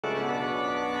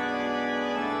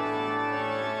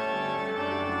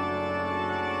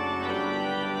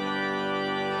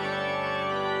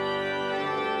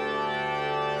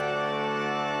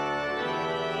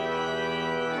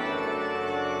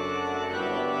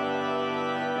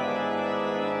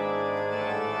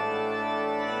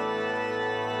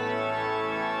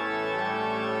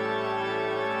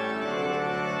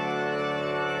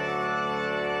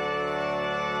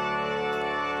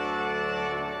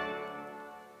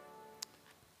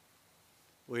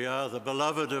We are the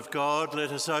beloved of God.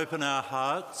 Let us open our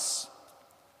hearts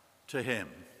to him.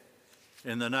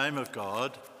 In the name of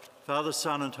God, Father,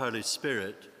 Son and Holy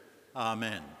Spirit,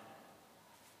 Amen.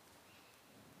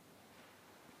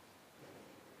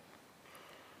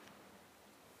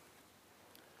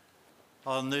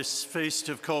 On this feast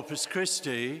of Corpus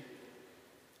Christi,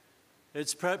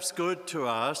 it's perhaps good to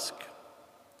ask,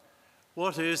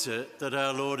 what is it that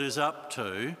our Lord is up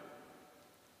to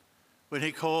when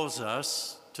he calls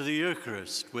us to the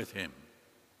Eucharist with him?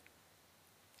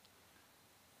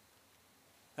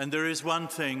 And there is one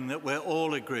thing that we're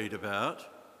all agreed about,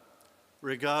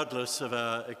 regardless of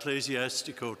our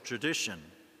ecclesiastical tradition.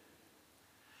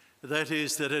 That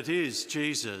is that it is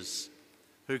Jesus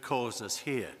who calls us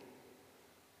here.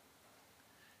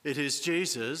 It is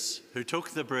Jesus who took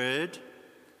the bread,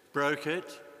 broke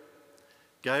it,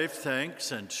 gave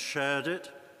thanks and shared it,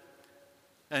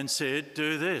 and said,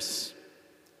 "Do this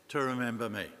to remember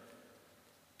me."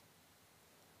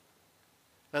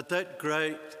 At that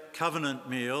great covenant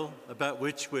meal about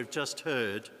which we've just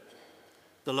heard,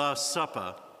 the Last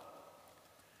Supper,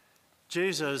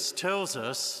 Jesus tells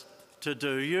us to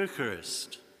do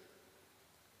Eucharist.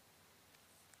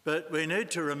 But we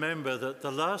need to remember that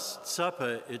the Last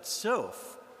Supper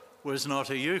itself was not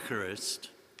a Eucharist.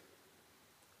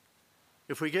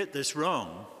 If we get this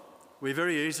wrong, we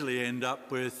very easily end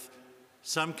up with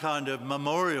some kind of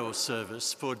memorial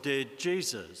service for dead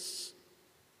Jesus.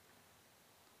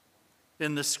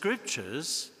 In the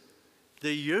Scriptures,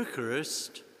 the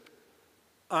Eucharist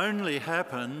only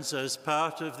happens as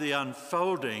part of the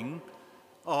unfolding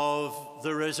of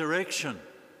the resurrection,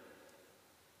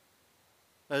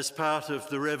 as part of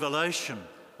the revelation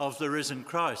of the risen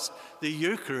Christ. The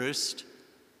Eucharist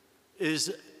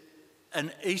is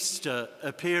an Easter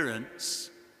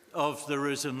appearance of the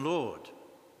risen Lord.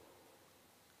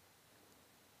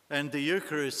 And the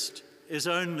Eucharist is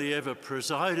only ever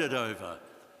presided over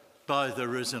by the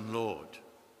risen Lord.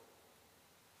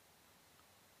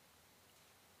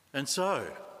 And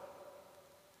so,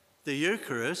 the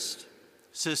Eucharist,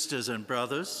 sisters and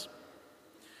brothers,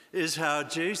 is how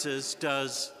Jesus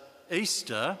does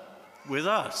Easter with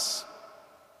us.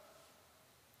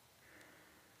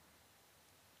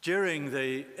 During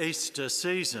the Easter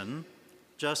season,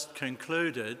 just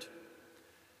concluded,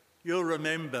 you'll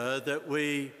remember that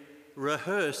we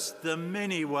rehearsed the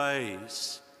many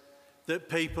ways that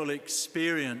people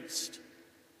experienced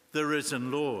the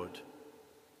risen Lord.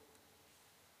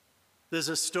 There's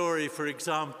a story, for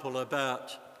example,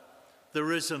 about the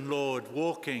risen Lord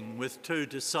walking with two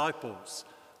disciples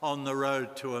on the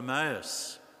road to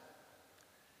Emmaus.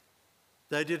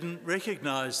 They didn't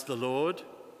recognize the Lord,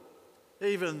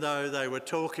 even though they were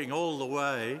talking all the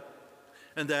way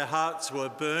and their hearts were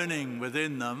burning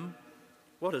within them.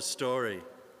 What a story.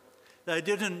 They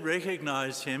didn't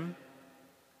recognize him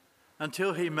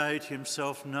until he made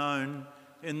himself known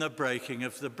in the breaking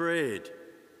of the bread.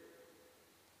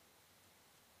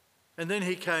 And then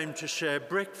he came to share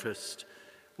breakfast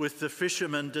with the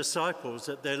fishermen disciples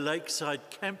at their lakeside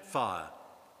campfire.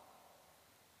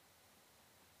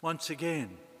 Once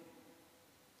again,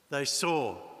 they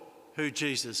saw who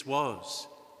Jesus was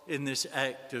in this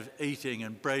act of eating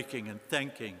and breaking and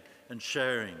thanking and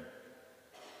sharing.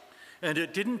 And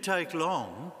it didn't take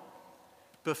long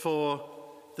before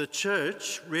the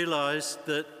church realised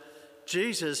that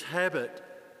Jesus' habit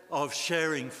of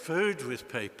sharing food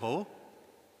with people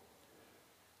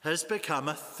has become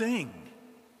a thing,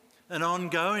 an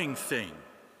ongoing thing,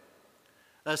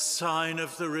 a sign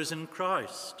of the risen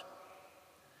Christ.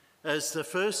 As the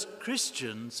first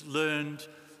Christians learned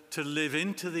to live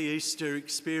into the Easter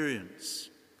experience,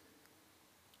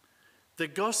 the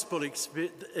gospel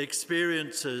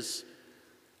experiences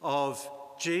of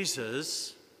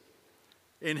Jesus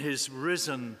in his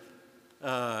risen,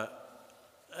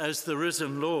 as the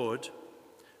risen Lord,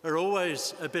 are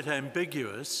always a bit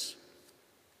ambiguous.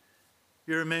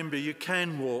 You remember, you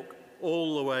can walk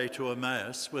all the way to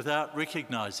Emmaus without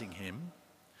recognising him.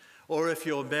 Or if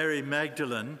you're Mary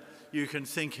Magdalene, you can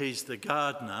think he's the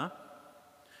gardener.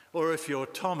 Or if you're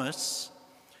Thomas,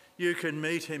 you can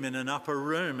meet him in an upper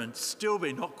room and still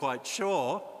be not quite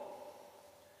sure.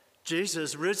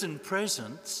 Jesus' risen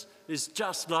presence is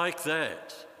just like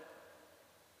that.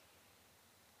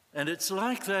 And it's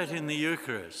like that in the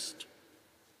Eucharist.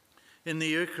 In the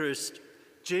Eucharist,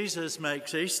 Jesus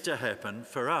makes Easter happen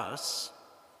for us.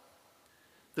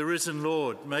 The risen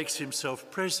Lord makes himself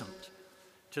present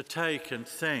to take and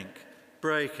thank,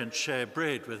 break and share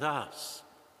bread with us.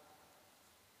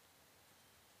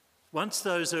 Once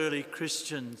those early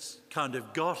Christians kind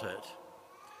of got it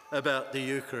about the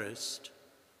Eucharist,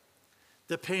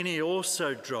 the penny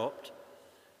also dropped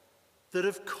that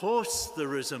of course the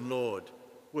risen Lord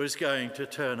was going to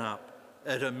turn up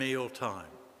at a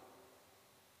mealtime.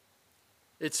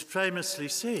 It's famously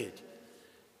said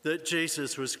that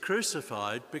Jesus was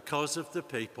crucified because of the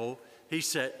people he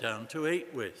sat down to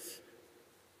eat with.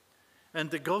 And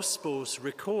the Gospels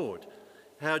record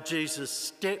how Jesus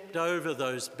stepped over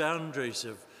those boundaries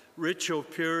of ritual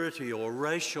purity or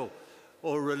racial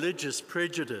or religious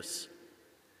prejudice.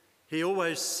 He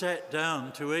always sat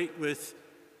down to eat with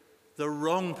the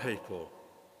wrong people,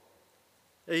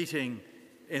 eating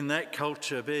in that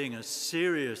culture being a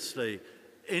seriously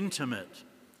intimate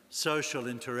social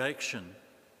interaction.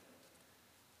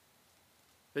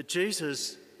 But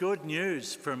Jesus' good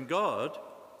news from God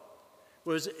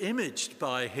was imaged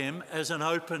by him as an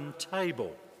open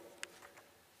table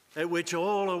at which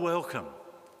all are welcome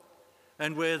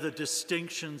and where the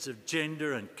distinctions of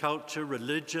gender and culture,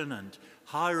 religion and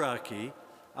hierarchy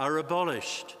are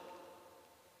abolished.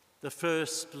 The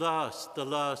first last, the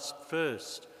last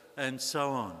first, and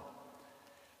so on.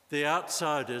 The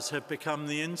outsiders have become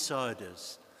the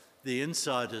insiders. The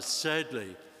insiders,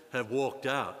 sadly, have walked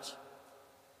out.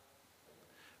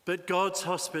 But God's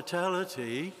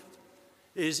hospitality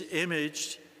is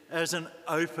imaged as an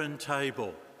open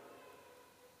table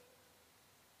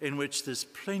in which there's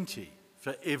plenty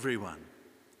for everyone.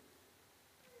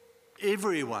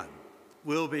 Everyone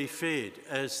will be fed,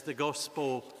 as the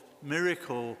gospel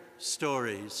miracle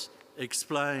stories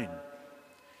explain.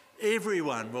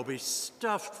 Everyone will be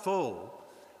stuffed full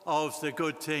of the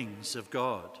good things of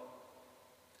God.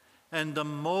 And the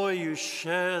more you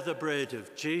share the bread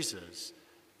of Jesus,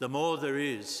 the more there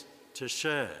is to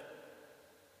share.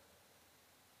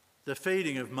 The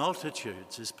feeding of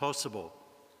multitudes is possible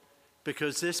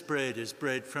because this bread is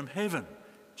bread from heaven,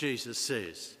 Jesus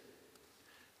says,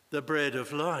 the bread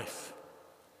of life.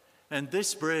 And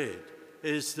this bread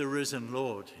is the risen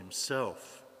Lord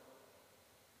himself.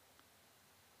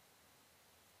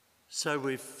 So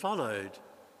we've followed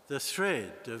the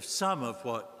thread of some of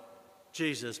what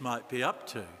Jesus might be up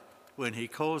to when he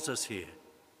calls us here.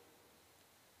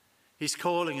 He's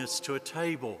calling us to a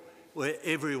table where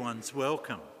everyone's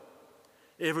welcome.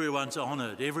 Everyone's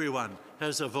honoured, everyone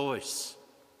has a voice.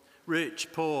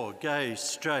 Rich, poor, gay,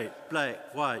 straight,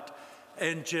 black, white,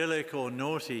 angelic or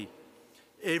naughty,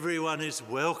 everyone is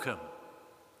welcome.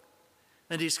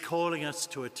 And he's calling us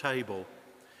to a table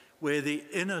where the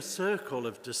inner circle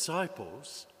of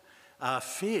disciples are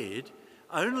fed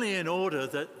only in order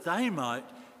that they might,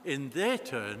 in their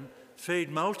turn, feed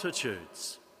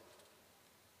multitudes.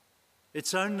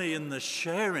 It's only in the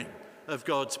sharing of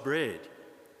God's bread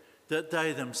that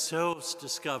they themselves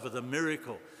discover the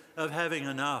miracle of having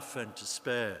enough and to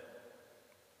spare.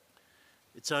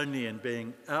 It's only in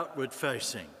being outward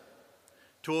facing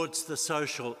towards the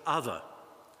social other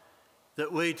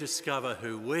that we discover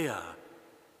who we are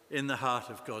in the heart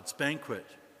of God's banquet,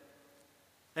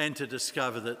 and to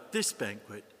discover that this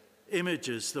banquet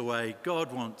images the way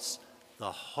God wants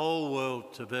the whole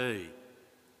world to be.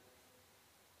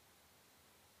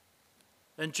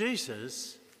 And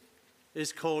Jesus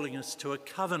is calling us to a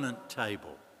covenant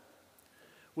table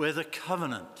where the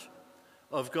covenant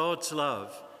of God's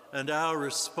love and our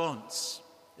response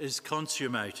is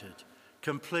consummated,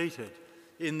 completed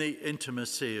in the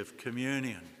intimacy of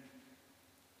communion.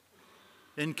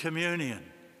 In communion,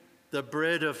 the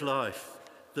bread of life,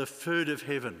 the food of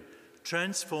heaven,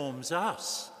 transforms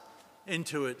us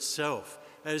into itself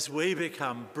as we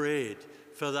become bread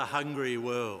for the hungry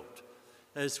world,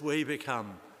 as we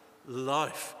become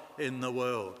life in the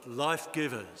world, life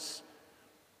givers.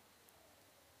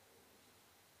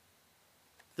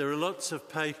 There are lots of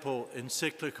papal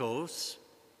encyclicals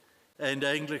and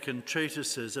Anglican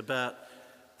treatises about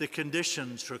the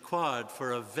conditions required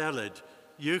for a valid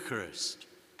Eucharist.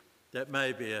 That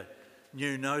may be a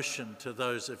new notion to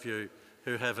those of you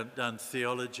who haven't done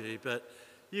theology, but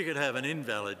you could have an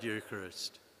invalid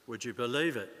Eucharist. Would you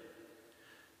believe it?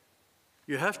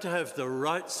 You have to have the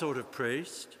right sort of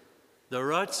priest, the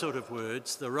right sort of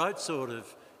words, the right sort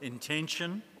of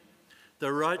intention,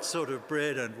 the right sort of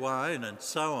bread and wine, and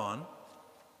so on.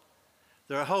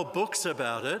 There are whole books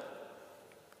about it.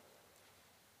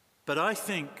 But I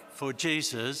think for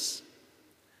Jesus,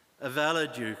 a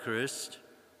valid Eucharist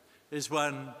is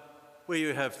one where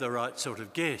you have the right sort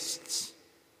of guests,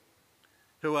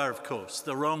 who are, of course,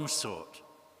 the wrong sort.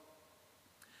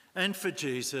 And for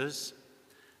Jesus,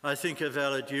 I think a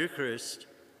valid Eucharist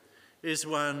is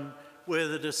one where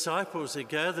the disciples are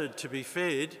gathered to be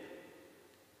fed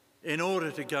in order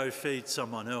to go feed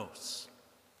someone else.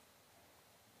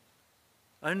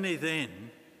 Only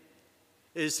then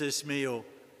is this meal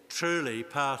truly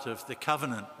part of the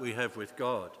covenant we have with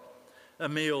God, a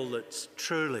meal that's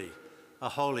truly a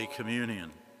holy communion.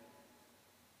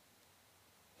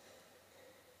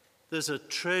 There's a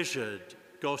treasured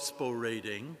gospel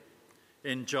reading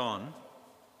in John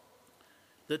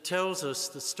that tells us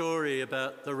the story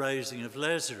about the raising of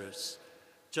Lazarus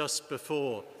just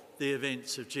before the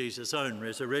events of Jesus' own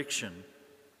resurrection.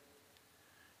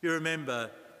 You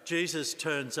remember, Jesus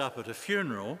turns up at a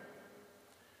funeral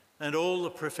and all the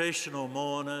professional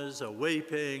mourners are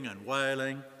weeping and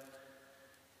wailing,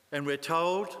 and we're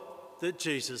told that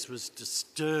Jesus was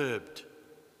disturbed.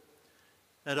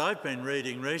 And I've been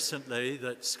reading recently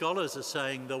that scholars are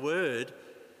saying the word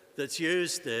that's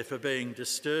used there for being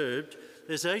disturbed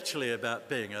is actually about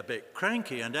being a bit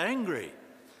cranky and angry,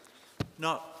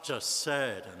 not just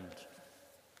sad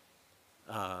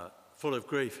and full of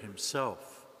grief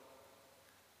himself.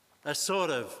 A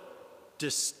sort of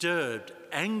disturbed,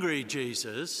 angry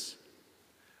Jesus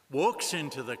walks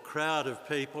into the crowd of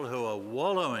people who are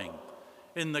wallowing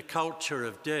in the culture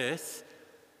of death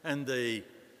and the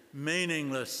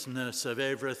meaninglessness of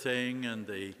everything and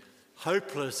the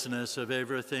hopelessness of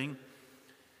everything.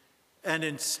 And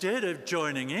instead of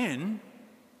joining in,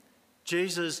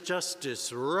 Jesus just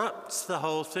disrupts the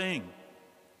whole thing,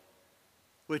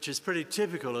 which is pretty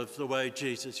typical of the way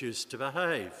Jesus used to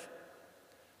behave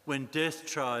when death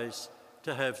tries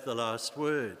to have the last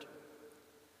word.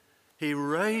 He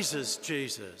raises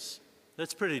Jesus.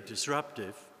 That's pretty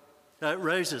disruptive.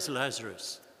 Raises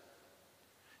Lazarus.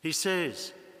 He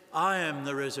says, "I am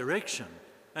the resurrection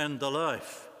and the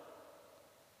life."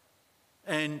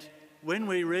 And when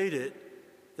we read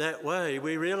it that way,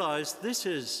 we realise this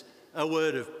is a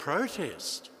word of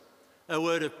protest, a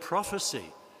word of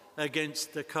prophecy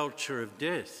against the culture of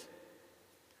death,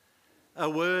 a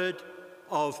word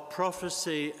of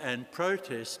prophecy and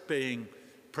protest being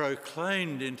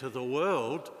proclaimed into the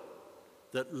world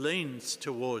that leans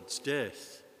towards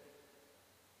death.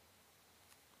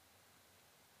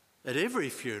 At every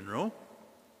funeral,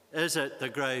 as at the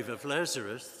grave of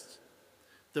Lazarus,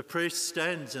 the priest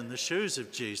stands in the shoes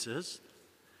of Jesus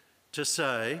to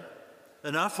say,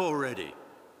 "Enough already.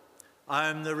 I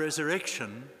am the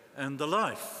resurrection and the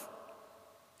life."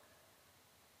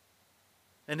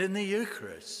 And in the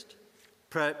Eucharist,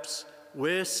 perhaps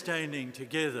we're standing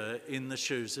together in the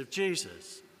shoes of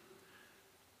Jesus.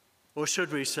 Or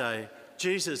should we say,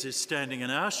 Jesus is standing in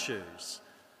our shoes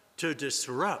to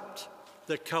disrupt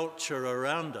the culture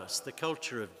around us, the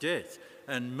culture of death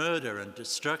and murder and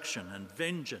destruction and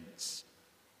vengeance,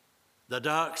 the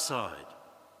dark side.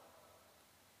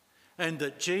 And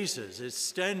that Jesus is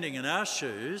standing in our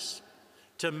shoes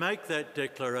to make that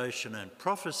declaration and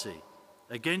prophecy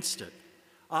against it.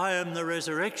 "I am the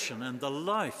resurrection and the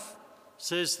life,"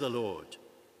 says the Lord.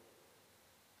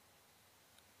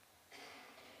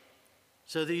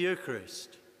 So the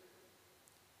Eucharist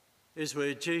is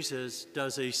where Jesus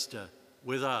does Easter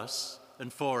with us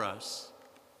and for us,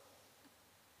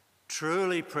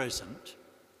 truly present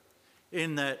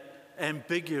in that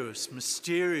ambiguous,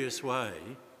 mysterious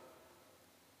way.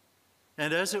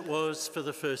 And as it was for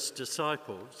the first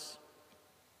disciples,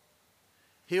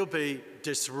 he'll be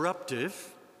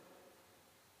disruptive,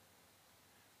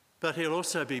 but he'll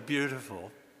also be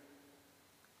beautiful.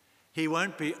 He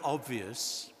won't be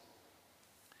obvious,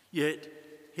 yet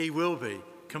he will be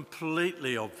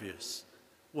completely obvious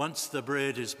once the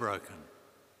bread is broken.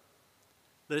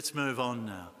 Let's move on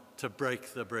now to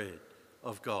break the bread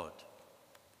of God.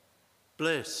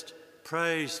 Blessed,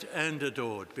 praised and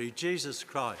adored be Jesus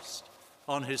Christ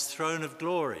on his throne of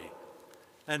glory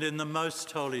and in the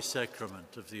most holy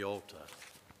sacrament of the altar.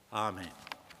 Amen.